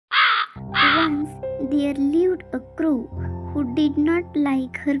Once there lived a crow who did not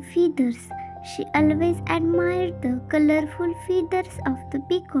like her feathers. She always admired the colorful feathers of the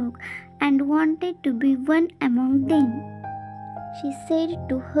peacock and wanted to be one among them. She said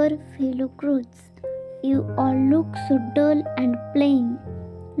to her fellow crows, "You all look so dull and plain.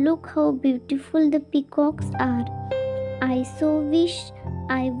 Look how beautiful the peacocks are. I so wish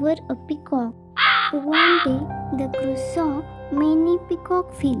I were a peacock." One day, the crow saw many peacock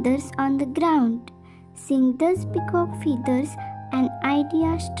feathers on the ground. Seeing those peacock feathers, an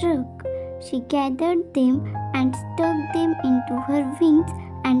idea struck. She gathered them and stuck them into her wings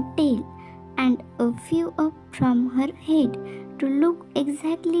and tail, and a few up from her head to look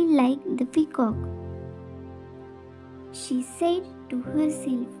exactly like the peacock. She said to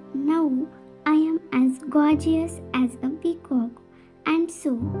herself, "Now I am as gorgeous as a peacock." And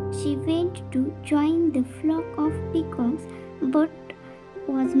so she went to join the flock of peacocks, but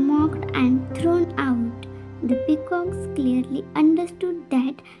was mocked and thrown out. The peacocks clearly understood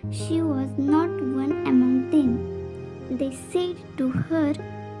that she was not one among them. They said to her,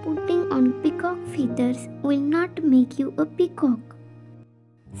 "Putting on peacock feathers will not make you a peacock."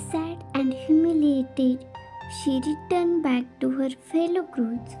 Sad and humiliated, she returned back to her fellow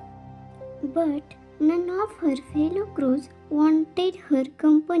crows. But none of her fellow crows wanted her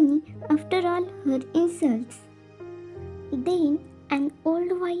company after all her insults. Then an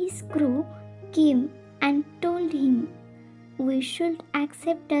old wise crow came and told him, "We should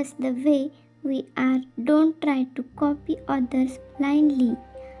accept us the way we are. Don't try to copy others blindly.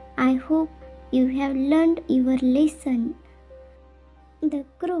 I hope you have learned your lesson." The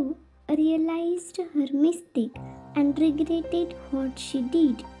crow realized her mistake and regretted what she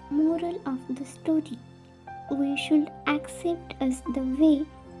did. Moral of the story: we should accept us the way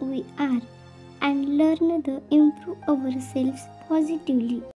we are and learn to improve ourselves positively.